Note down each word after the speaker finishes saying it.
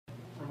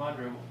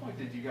Ramondre, at what point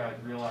did you guys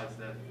realize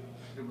that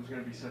it was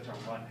going to be such a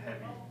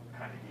run-heavy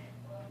kind of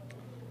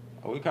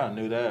game? We kind of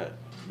knew that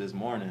this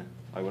morning,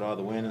 like with all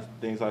the wins,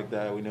 things like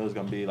that. We knew it was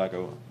gonna be like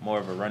a more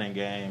of a running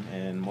game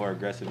and more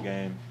aggressive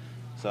game.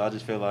 So I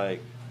just feel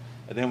like,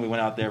 and then we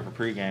went out there for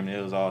pregame and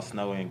it was all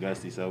snowy and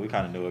gusty. So we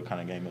kind of knew what kind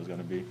of game it was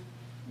gonna be.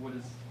 What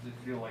does it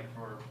feel like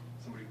for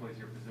somebody who plays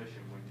your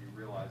position when you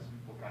realize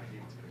what kind of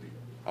game it's going to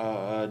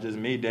be? Just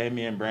me,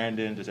 Damian,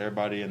 Brandon, just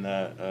everybody in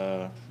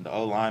the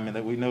O lineman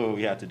that we knew what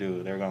we had to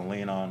do. They were gonna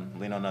lean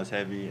on us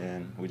heavy,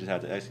 and we just had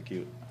to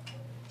execute.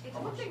 It's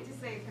one thing to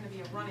say it's going to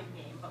be a running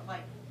game, but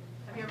like,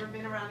 have you ever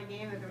been around a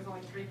game that there was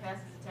only 3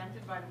 passes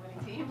attempted by the winning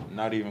team?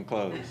 Not even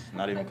close.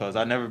 Not even close.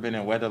 I've never been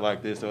in weather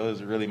like this, so it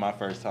was really my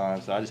first time.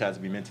 So I just had to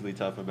be mentally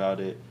tough about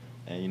it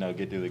and,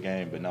 get through the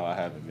game. But no, I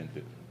haven't been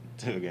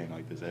to a game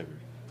like this ever.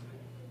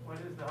 What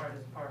is the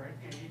hardest part?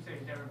 You say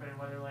you've never been in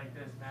weather like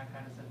this. Matt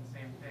kind of said the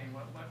same thing.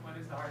 What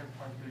is the hardest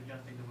part to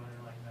adjusting to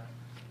weather like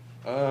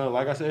that?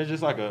 Like I said, it's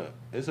just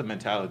it's a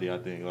mentality, I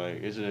think.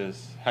 Like, it's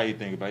just how you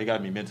think about it. You got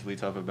to be mentally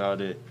tough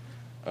about it.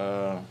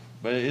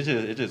 But it's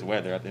just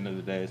weather. At the end of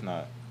the day, it's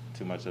not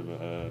too much of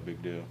a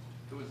big deal.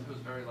 It was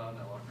very loud in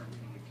that locker room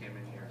when you came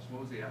in here. So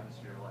what was the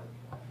atmosphere like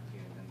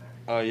being in there?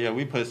 Oh yeah,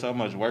 we put so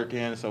much work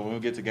in. So when we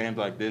get to games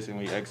like this and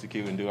we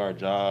execute and do our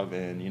job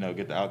and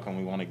get the outcome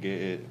we want to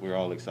get, we're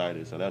all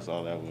excited. So that's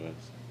all that was.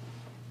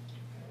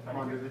 A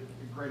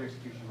great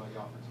execution by the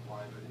offensive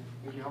line, but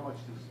maybe how much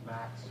does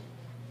Mac's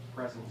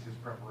presence, his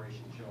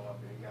preparation show up?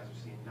 You guys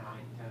have seen 9,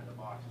 10 in the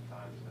box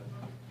sometimes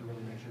to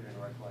really make sure you're in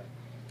the right play.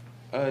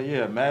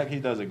 Yeah, Mac, he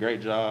does a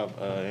great job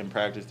in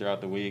practice throughout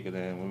the week, and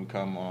then when we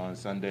come on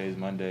Sundays,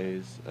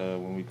 Mondays,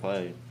 when we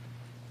play,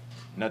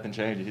 nothing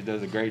changes. He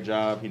does a great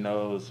job. He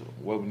knows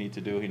what we need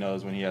to do. He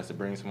knows when he has to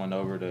bring someone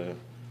over to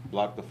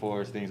block the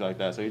force, things like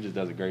that. So he just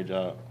does a great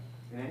job.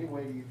 In any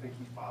way, do you think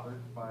he's bothered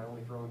by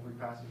only throwing 3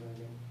 passes in a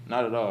game?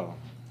 Not at all.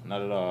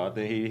 Not at all. I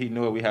think he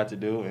knew what we had to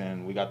do,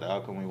 and we got the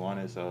outcome we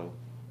wanted, so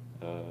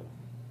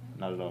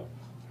not at all.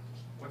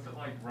 What's it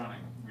like running?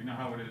 We know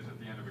how it is at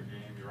the end of a game.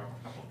 You're up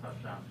a couple of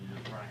touchdowns and you're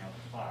just running out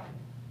the clock.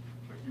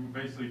 But you were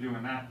basically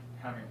doing that,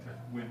 having to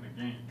win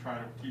the game, try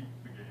to keep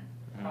the game.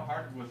 How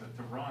hard was it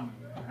to run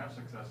and have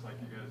success like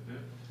you guys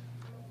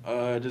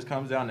did? It just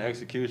comes down to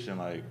execution.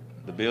 Like,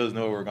 the Bills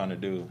knew what we were going to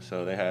do,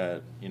 so they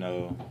had 8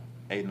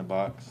 in the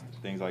box,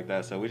 things like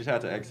that. So we just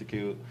had to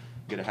execute,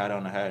 get a hat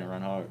on the hat, and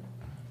run hard.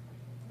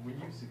 When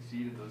you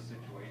succeed in those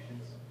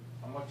situations,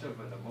 how much of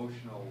an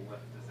emotional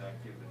lift does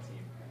that give the team?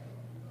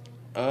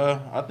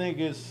 I think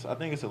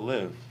it's a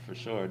lift for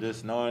sure.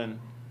 Just knowing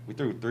we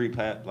threw 3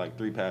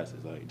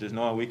 passes, like just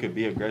knowing we could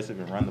be aggressive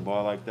and run the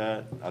ball like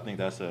that. I think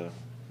that's a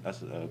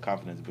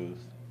confidence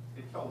boost.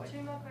 It felt like,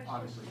 2 more questions.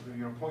 obviously,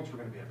 points were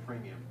going to be at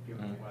premium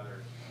given the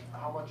weather.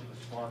 How much of a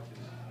spark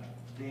does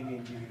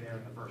Damian give you there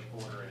in the first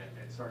quarter, and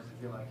it starts to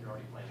feel like you're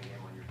already playing the game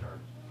on your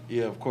terms?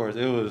 Yeah, of course.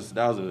 That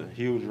was a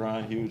huge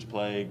run, huge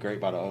play,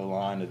 great by the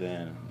O-line, and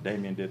then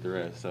Damian did the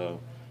rest. So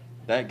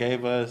that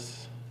gave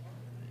us –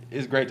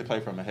 it's great to play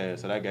from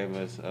ahead. So that gave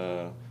us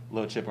a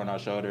little chip on our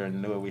shoulder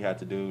and knew what we had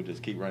to do,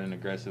 just keep running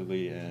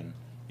aggressively and,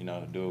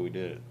 do what we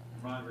did.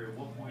 Ramondre, at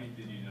what point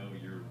did you know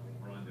your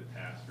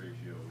run-to-pass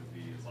ratio would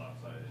be as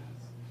lopsided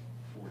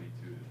as 42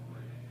 to 20?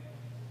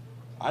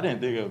 I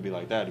didn't think it would be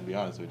like that, to be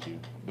honest with you.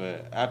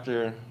 But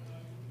after,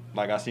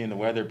 I seen the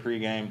weather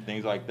pregame,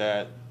 things like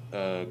that,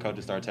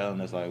 coaches started telling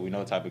us, we know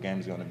what type of game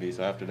it's going to be.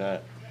 So after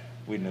that,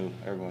 we knew.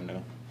 Everyone knew.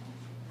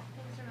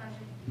 Thanks,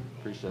 Ramondre.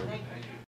 Appreciate it. Thank you.